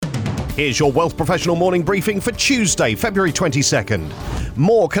Here's your Wealth Professional morning briefing for Tuesday, February 22nd.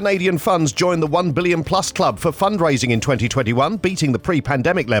 More Canadian funds joined the $1 billion plus club for fundraising in 2021, beating the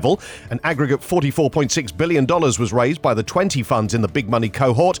pre-pandemic level. An aggregate $44.6 billion was raised by the 20 funds in the big money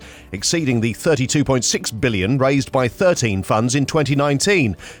cohort, exceeding the $32.6 billion raised by 13 funds in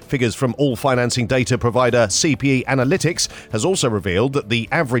 2019. Figures from all financing data provider CPE Analytics has also revealed that the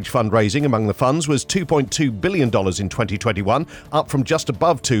average fundraising among the funds was $2.2 billion in 2021, up from just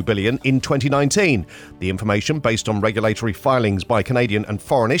above $2 billion in 2019. The information, based on regulatory filings by Canadian and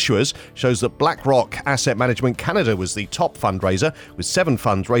foreign issuers, shows that BlackRock Asset Management Canada was the top fundraiser, with 7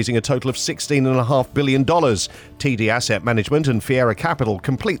 funds raising a total of $16.5 billion. TD Asset Management and Fiera Capital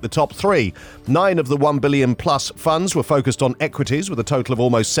complete the top 3. 9 of the $1 billion plus funds were focused on equities with a total of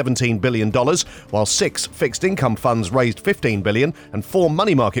almost $17 billion, while 6 fixed income funds raised $15 billion and 4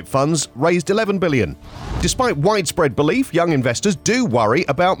 money market funds raised $11 billion. Despite widespread belief, young investors do worry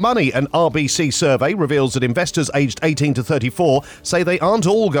about money. An RBC survey reveals that investors aged 18 to 34 say they aren't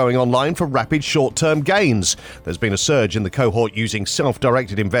all going online for rapid short-term gains. There's been a surge in the cohort using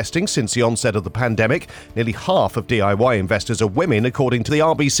self-directed investing since the onset of the pandemic. Nearly half of DIY investors are women, according to the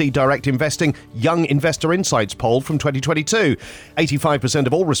RBC Direct Investing Young Investor Insights poll from 2022. 85%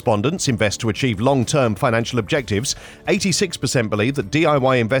 of all respondents invest to achieve long-term financial objectives. 86% believe that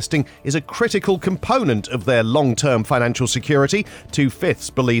DIY investing is a critical component of their long-term financial security.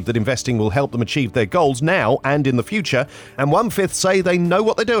 2/5 believe that investing will help them achieve their goals now and in the future, and 1/5 say they know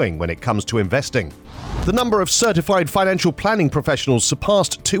what they're doing when it comes to investing. The number of certified financial planning professionals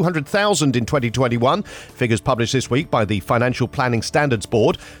surpassed 200,000 in 2021. Figures published this week by the Financial Planning Standards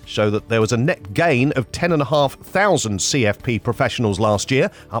Board show that there was a net gain of 10,500 CFP professionals last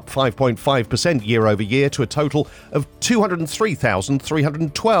year, up 5.5% year over year to a total of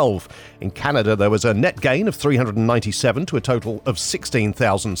 203,312. In Canada, there was a net gain of 397 to a total of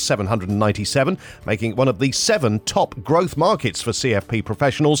 16,797, making it one of the 7 top growth markets for CFP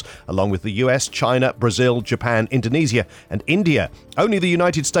professionals, along with the US, China, Brazil, Japan, Indonesia, and India. Only the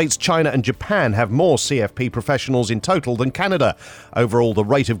United States, China, and Japan have more CFP professionals in total than Canada. Overall, the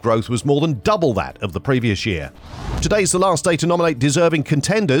rate of growth was more than double that of the previous year. Today's the last day to nominate deserving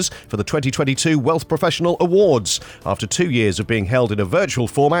contenders for the 2022 Wealth Professional Awards. After 2 years of being held in a virtual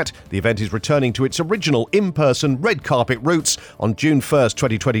format, the event is returning to its original in-person red carpet roots on June 1st,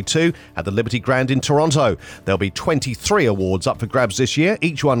 2022 at the Liberty Grand in Toronto. There'll be 23 awards up for grabs this year,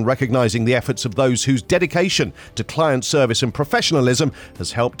 each one recognising the efforts of those whose dedication to client service and professionalism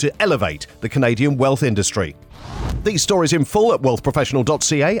has helped to elevate the Canadian wealth industry. These stories in full at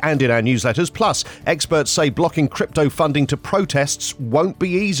WealthProfessional.ca and in our newsletters. Plus, experts say blocking crypto funding to protests won't be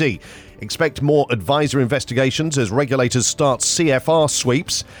easy. Expect more advisor investigations as regulators start CFR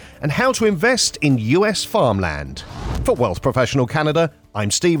sweeps, and how to invest in US farmland. For Wealth Professional Canada,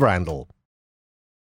 I'm Steve Randall.